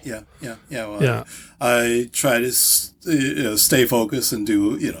notable. Right. Yeah. Well, yeah. I try to stay focused and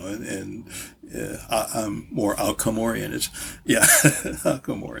do, I'm more outcome oriented. Yeah.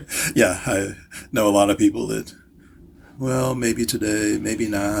 Outcome oriented. Yeah. I know a lot of people that, well, maybe today, maybe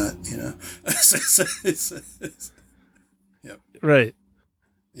not, Yeah. Right.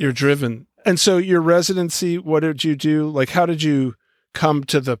 You're driven. And so your residency, what did you do? Like, how did you come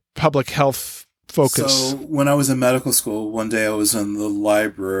to the public health focus? So when I was in medical school, one day I was in the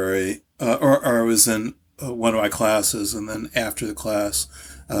library, or I was in one of my classes. And then after the class,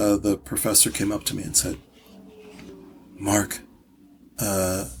 the professor came up to me and said, "Mark,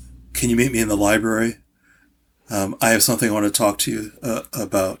 can you meet me in the library? I have something I want to talk to you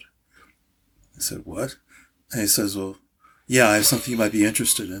about." I said, "What?" And he says, "Well, yeah, I have something you might be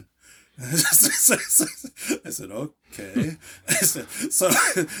interested in." I said, "Okay." So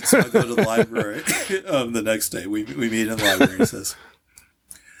I go to the library the next day. We meet in the library. He says,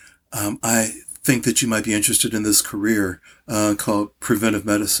 "I think that you might be interested in this career called preventive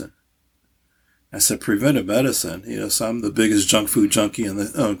medicine." I said, "Preventive medicine? So I'm the biggest junk food junkie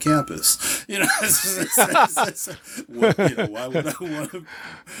on campus. Why would I want to?"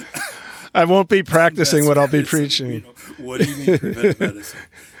 I won't be practicing what I'll be preaching. What do you mean preventive medicine?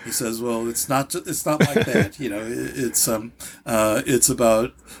 He says, "Well, it's not like that. It's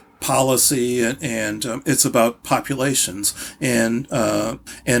about policy and it's about populations and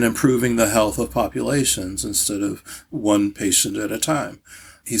improving the health of populations instead of one patient at a time."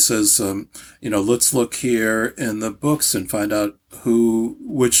 He says, "Let's look here in the books and find out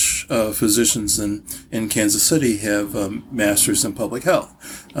which physicians in Kansas City have masters in public health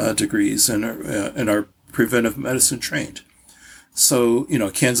degrees and are preventive medicine trained." So,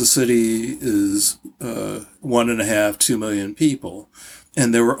 Kansas City is 1.5, 2 million people,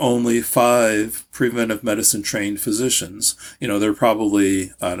 and there were only 5 preventive medicine trained physicians. There are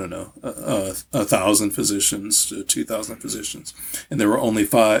probably, 1,000 physicians to 2,000 physicians, and there were only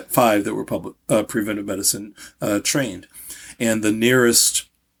five that were preventive medicine trained, and the nearest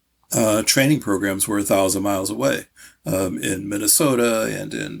training programs were 1,000 miles away. in Minnesota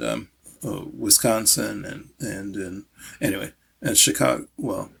and in Wisconsin and in and Chicago.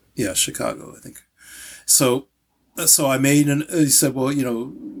 Well, yeah, Chicago, I think. So I made he said, well,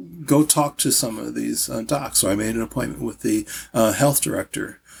 go talk to some of these docs. So I made an appointment with the health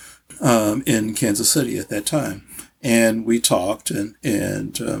director in Kansas City at that time. And we talked, and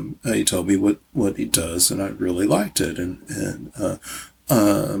he told me what he does, and I really liked it, and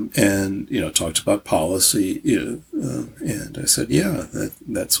talked about policy, and I said, yeah,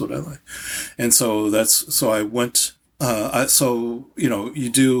 that's what I like, and so I went. You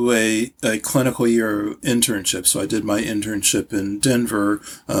do a clinical year internship. So I did my internship in Denver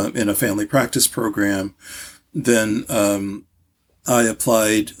in a family practice program. Then I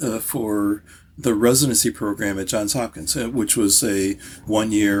applied for the residency program at Johns Hopkins, which was a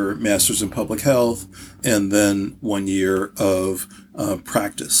 1-year master's in public health and then 1 year of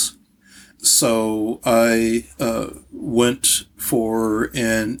practice. So I went for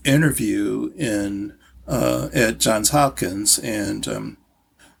an interview at Johns Hopkins, and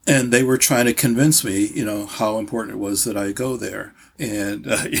they were trying to convince me, how important it was that I go there, and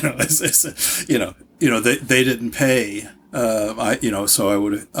they didn't pay. So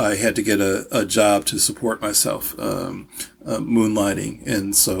I had to get a job to support myself, moonlighting.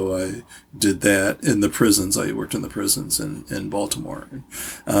 And so I did that in the prisons. I worked in the prisons in Baltimore.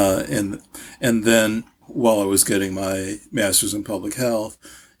 And then while I was getting my master's in public health,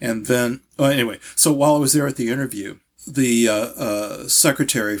 and then, so while I was there at the interview, the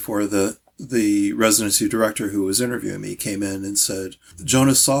secretary for the residency director who was interviewing me came in and said,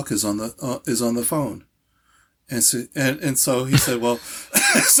 Jonas Salk is on the phone. And so he said, well,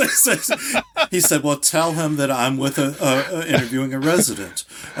 tell him that I'm with interviewing a resident,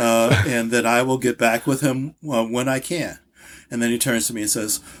 and that I will get back with him when I can. And then he turns to me and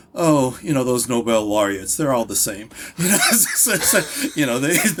says, oh, those Nobel laureates, they're all the same. They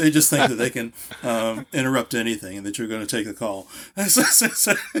just think that they can interrupt anything and that you're going to take the call. And so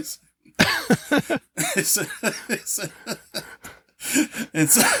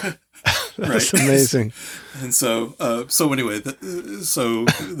That's amazing. And so anyway,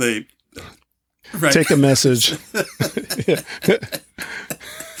 they take a message.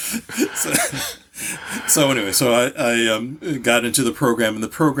 So I got into the program, and the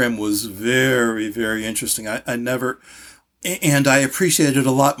program was very, very interesting. I appreciated it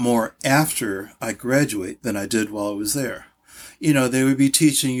a lot more after I graduate than I did while I was there. They would be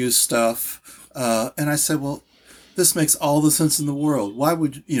teaching you stuff, and I said, well, this makes all the sense in the world. Why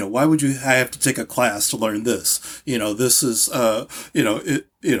would you have to take a class to learn this? This is, that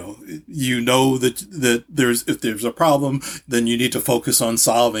if there's a problem, then you need to focus on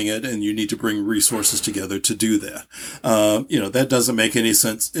solving it, and you need to bring resources together to do that. That doesn't make any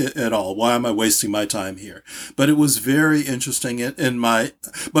sense at all. Why am I wasting my time here? But it was very interesting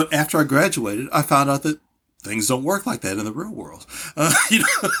but after I graduated, I found out that things don't work like that in the real world. That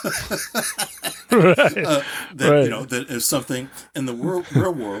if something in the real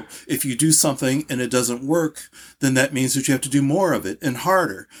world, if you do something and it doesn't work, then that means that you have to do more of it and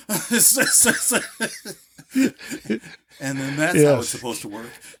harder. And then that's how it's supposed to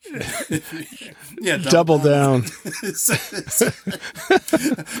work. Double down.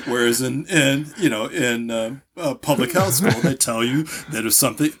 Whereas in public health school, they tell you that if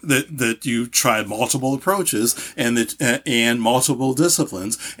something that you try multiple approaches and multiple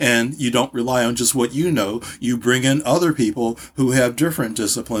disciplines, and you don't rely on just what you know. You bring in other people who have different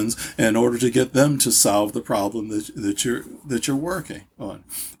disciplines in order to get them to solve the problem that you're working on.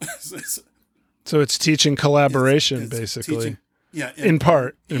 So it's teaching collaboration, basically. Teaching, in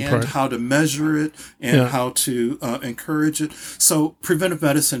part. How to measure it and how to encourage it. So preventive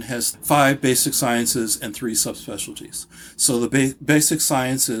medicine has 5 basic sciences and 3 subspecialties. So the basic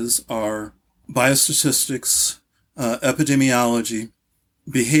sciences are biostatistics, epidemiology,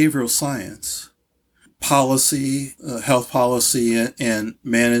 behavioral science, policy, health policy and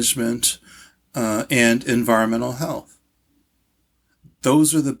management, and environmental health.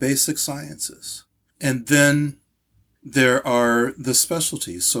 Those are the basic sciences. And then there are the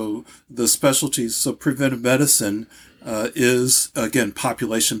specialties. So preventive medicine is, again,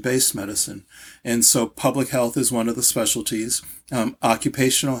 population-based medicine. And so public health is one of the specialties.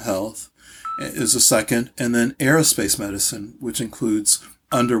 Occupational health is a second. And then aerospace medicine, which includes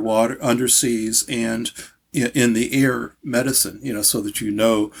underwater, underseas, and in the air medicine, so that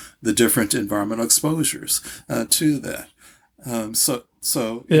the different environmental exposures to that. So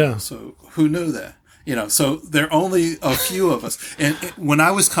who knew that? So there are only a few of us. And when I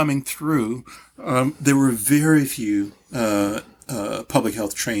was coming through, there were very few public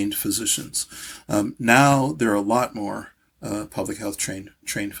health trained physicians. Now there are a lot more public health trained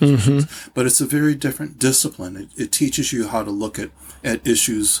physicians, but it's a very different discipline. It teaches you how to look at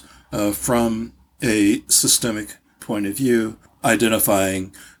issues from a systemic point of view,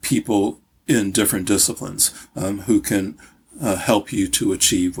 identifying people in different disciplines who can help you to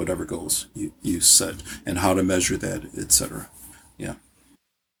achieve whatever goals you set, and how to measure that, etc. Yeah.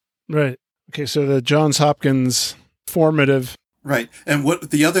 Right. Okay. So the Johns Hopkins formative. Right. And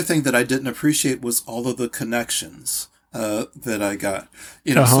what the other thing that I didn't appreciate was all of the connections that I got.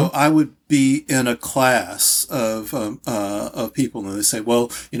 So I would be in a class of people, and they say, well,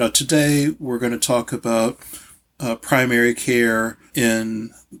 today we're going to talk about primary care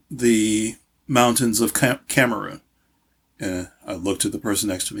in the mountains of Cameroon. I looked at the person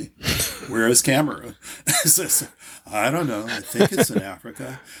next to me. Where is Cameroon? I don't know. I think it's in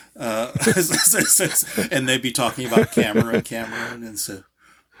Africa. And they'd be talking about Cameroon.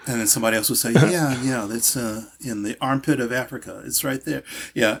 And then somebody else would say, yeah, that's in the armpit of Africa. It's right there.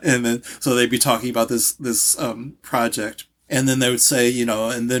 Yeah. And then, so they'd be talking about this project. And then they would say,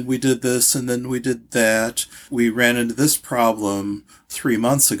 and then we did this, and then we did that. We ran into this problem 3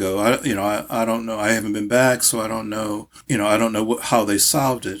 months ago. I don't know. I haven't been back, so I don't know. I don't know how they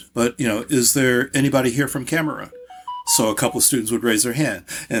solved it. But, is there anybody here from Cameroon? So a couple of students would raise their hand,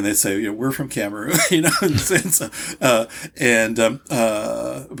 and they'd say, we're from Cameroon, but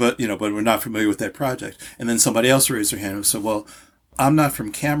we're not familiar with that project. And then somebody else raised their hand and said, well, I'm not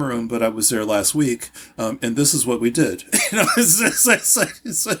from Cameroon, but I was there last week, and this is what we did.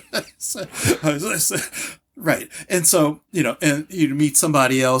 Right. And so, and you meet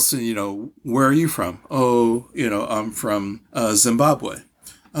somebody else and, where are you from? Oh, I'm from Zimbabwe.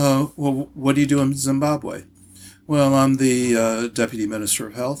 Well, what do you do in Zimbabwe? Well, I'm the Deputy Minister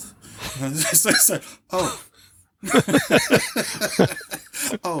of Health. Oh.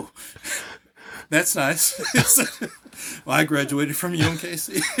 Oh. That's nice. Well, I graduated from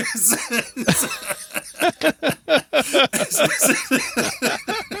UMKC.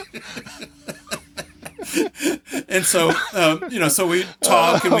 And so, so we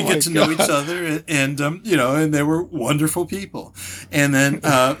talk and we get to know each other, and they were wonderful people. And then,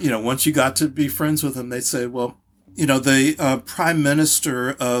 once you got to be friends with them, they'd say, well, the Prime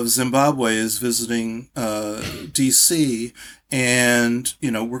Minister of Zimbabwe is visiting D.C., and,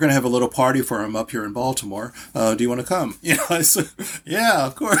 we're going to have a little party for him up here in Baltimore. Do you want to come? I said, yeah,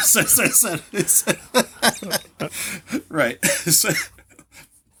 of course. I said, right.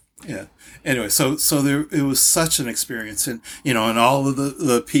 Yeah. Anyway, so there, it was such an experience, and, and all of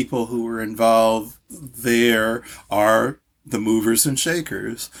the people who were involved there are the movers and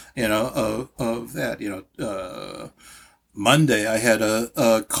shakers, of that. Monday I had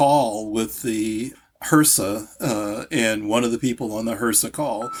a call with the HRSA, and one of the people on the HRSA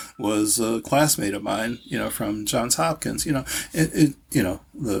call was a classmate of mine, from Johns Hopkins, anyway,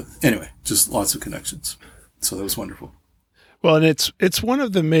 just lots of connections. So that was wonderful. Well, and it's one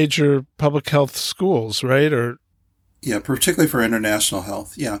of the major public health schools, right? Or yeah, particularly for international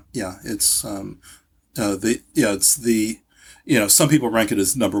health. Yeah. It's it's the some people rank it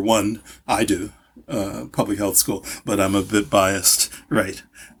as number one. I do, public health school, but I'm a bit biased, right?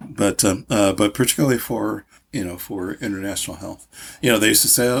 But particularly for for international health, they used to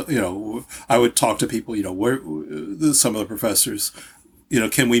say, I would talk to people, where some of the professors,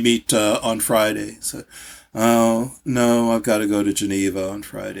 can we meet on Friday? So, oh, no, I've got to go to Geneva on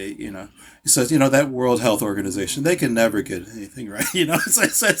Friday, He says, that World Health Organization, they can never get anything right,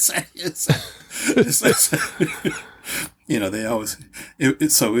 they always,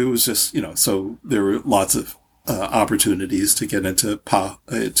 so it was just, so there were lots of opportunities to get into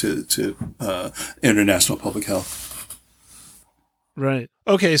international public health. Right.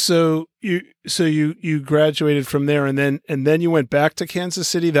 Okay. So you graduated from there, and then you went back to Kansas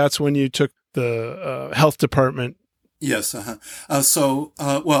City. That's when you took the health department. Yes.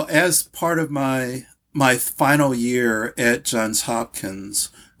 Well, as part of my final year at Johns Hopkins,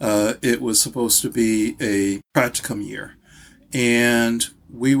 it was supposed to be a practicum year, and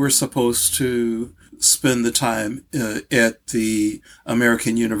we were supposed to spend the time at the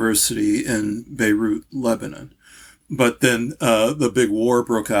American University in Beirut, Lebanon. But then the big war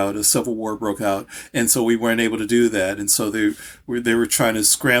broke out, a civil war broke out, and so we weren't able to do that. And so they were trying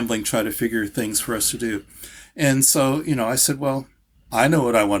to figure things for us to do. And so, I said, well, I know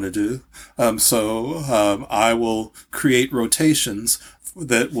what I want to do. So I will create rotations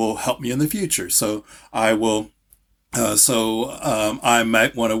that will help me in the future. So I will I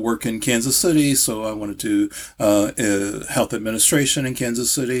might want to work in Kansas City, so I want to do health administration in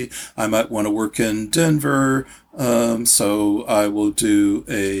Kansas City. I might want to work in Denver, so I will do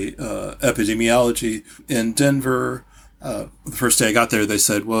a epidemiology in Denver. The first day I got there, they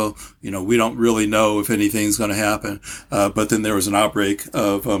said, well, we don't really know if anything's going to happen. But then there was an outbreak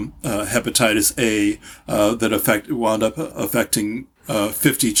of hepatitis A that wound up affecting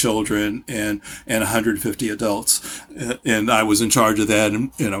 50 children and 150 adults. And I was in charge of that.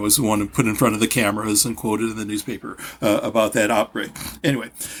 And I was the one who put in front of the cameras and quoted in the newspaper about that outbreak.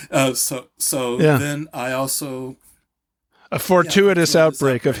 Anyway, then I also... A fortuitous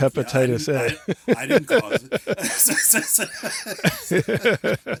outbreak of hepatitis A. I didn't cause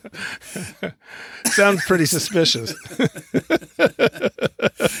it. Sounds pretty suspicious.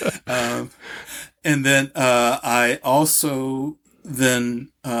 And then I also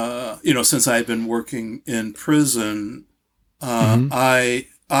since I had been working in prison, I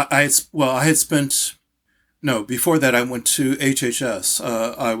had spent. No, before that, I went to HHS.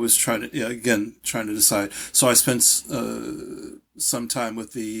 I was trying to decide. So I spent some time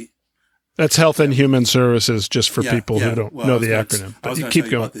with the... That's Health and Human Services, just for people who don't know the acronym. But you keep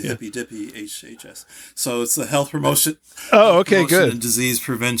going. About the hippy-dippy HHS. So it's the Health Promotion... good. And Disease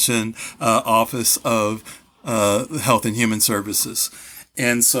Prevention Office of Health and Human Services.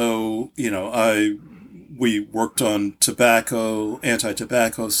 And so, we worked on anti-tobacco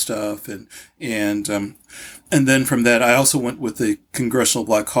stuff, and then from that, I also went with the Congressional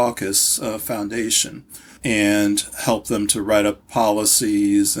Black Caucus Foundation and helped them to write up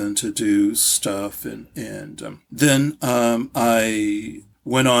policies and to do stuff, and then I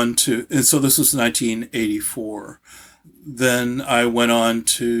went on to, and so this was 1984. Then I went on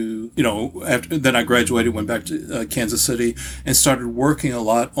to, then I graduated, went back to Kansas City and started working a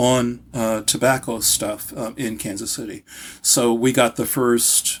lot on tobacco stuff in Kansas City. So we got the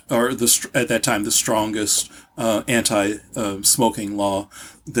first, at that time, the strongest anti-smoking law.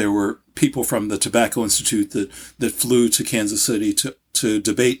 There were people from the Tobacco Institute that flew to Kansas City to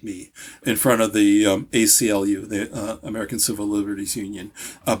debate me in front of the ACLU, the American Civil Liberties Union,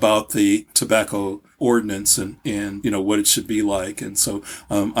 about the tobacco ordinance and what it should be like. And so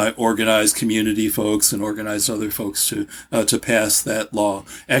I organized community folks and organized other folks to pass that law.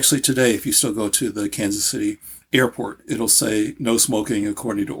 Actually, today, if you still go to the Kansas City airport, it'll say no smoking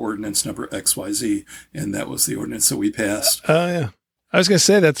according to ordinance number XYZ, and that was the ordinance that we passed. Oh, yeah. I was going to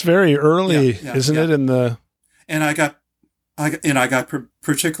say that's very early, isn't it? And I got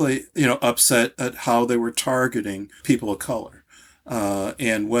particularly, upset at how they were targeting people of color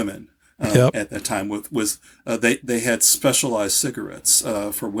and women at that time. They had specialized cigarettes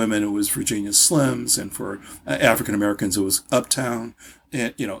for women. It was Virginia Slims, and for African Americans it was Uptown.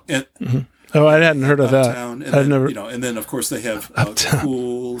 And Oh, I hadn't heard of that. And then, and then of course they have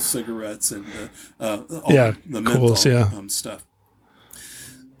cool cigarettes and the menthol stuff.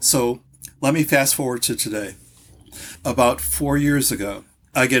 So let me fast forward to today. About 4 years ago,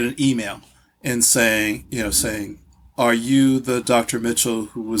 I get an email and saying, are you the Dr. Mitchell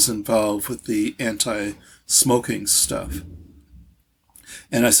who was involved with the anti-smoking stuff?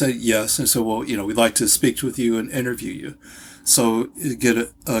 And I said, yes. And so, well, we'd like to speak with you and interview you. So you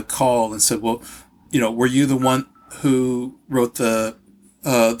get a call and said, well, were you the one who wrote the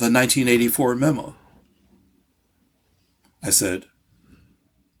 1984 memo? I said,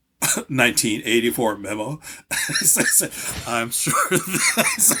 1984 memo? I said, I'm sure. I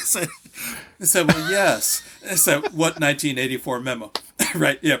said, well, yes. I said, what 1984 memo?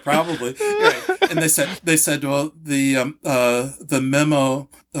 Right. Yeah, probably. Right. And they said, well, the memo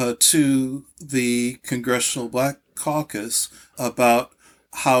to the Congressional Black Caucus about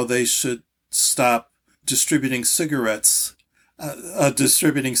how they should stop distributing cigarettes at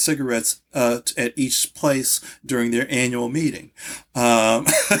each place during their annual meeting,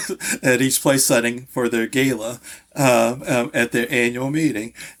 at each place setting for their gala, at their annual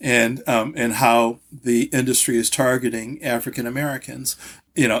meeting, and how the industry is targeting African Americans,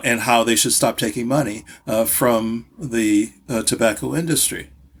 and how they should stop taking money from the tobacco industry.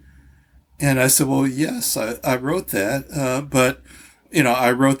 And I said, well, yes, I wrote that, but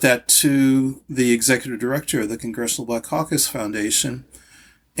I wrote that to the executive director of the Congressional Black Caucus Foundation,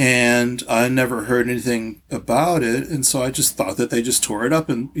 and I never heard anything about it. And so I just thought that they just tore it up,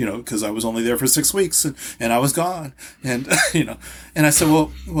 and, because I was only there for 6 weeks and I was gone. And, and I said, well,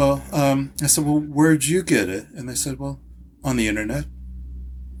 where'd you get it? And they said, well, on the internet.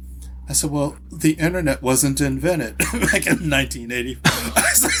 I said, well, the internet wasn't invented back in 1980.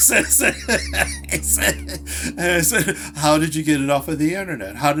 I said, how did you get it off of the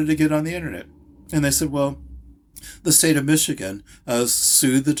internet? How did it get on the internet? And they said, well, the state of Michigan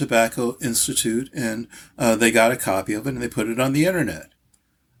sued the Tobacco Institute, and they got a copy of it and they put it on the internet.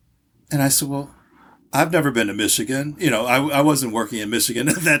 And I said, well, I've never been to Michigan. I wasn't working in Michigan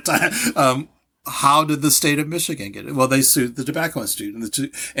at that time. How did the state of Michigan get it? Well, they sued the Tobacco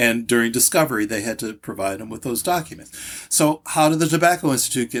Institute, and during discovery, they had to provide them with those documents. So, how did the Tobacco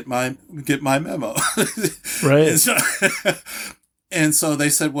Institute get my memo? Right. And so they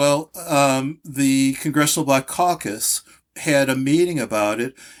said, well, the Congressional Black Caucus had a meeting about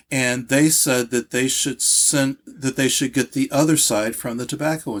it, and they said that they should get the other side from the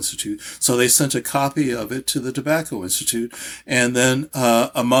Tobacco Institute. So they sent a copy of it to the Tobacco Institute, and then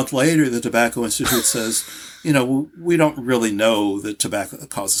a month later, the Tobacco Institute says, we don't really know that tobacco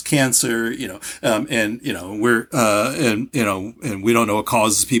causes cancer, and we don't know what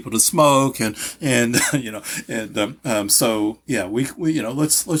causes people to smoke, so yeah, we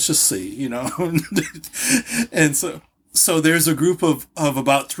let's just see, and so there's a group of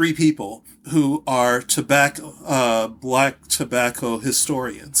about 3 people who are black tobacco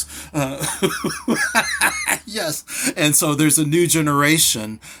historians. Yes. And so there's a new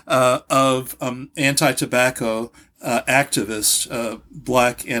generation of anti-tobacco activists,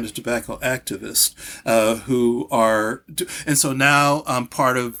 black anti-tobacco activists, who are, and so now I'm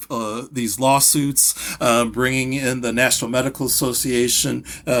part of these lawsuits, bringing in the National Medical Association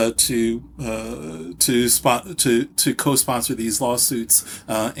to co-sponsor these lawsuits,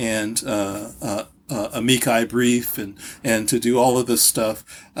 and amici brief and to do all of this stuff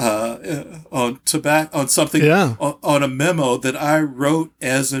on something, on a memo that I wrote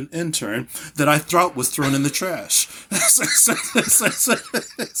as an intern that I thought was thrown in the trash.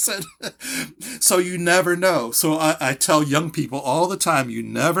 So you never know. So I tell young people all the time, you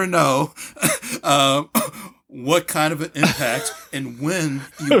never know what kind of an impact and when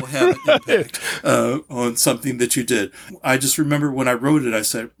you will have an impact on something that you did. I just remember when I wrote it, I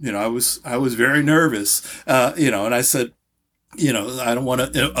said, I was very nervous, and I said, I don't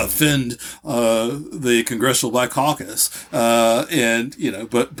want to offend the Congressional Black Caucus, but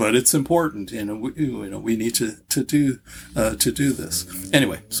it's important, we need to do this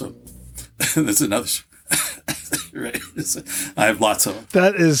anyway. So that's another. Right. I have lots of them.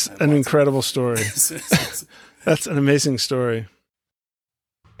 That is an incredible story. That's an amazing story.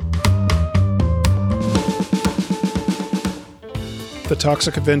 The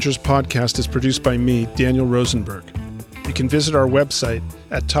Toxic Avengers podcast is produced by me, Daniel Rosenberg. You can visit our website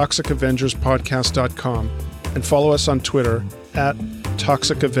at toxicavengerspodcast.com and follow us on Twitter at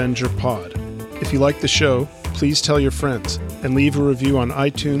ToxicAvengerPod. If you like the show, please tell your friends and leave a review on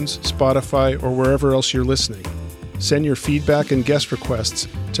iTunes, Spotify, or wherever else you're listening. Send your feedback and guest requests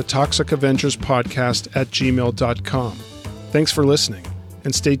to toxicavengerspodcast@gmail.com. Thanks for listening,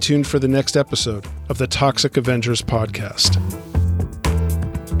 and stay tuned for the next episode of the Toxic Avengers podcast.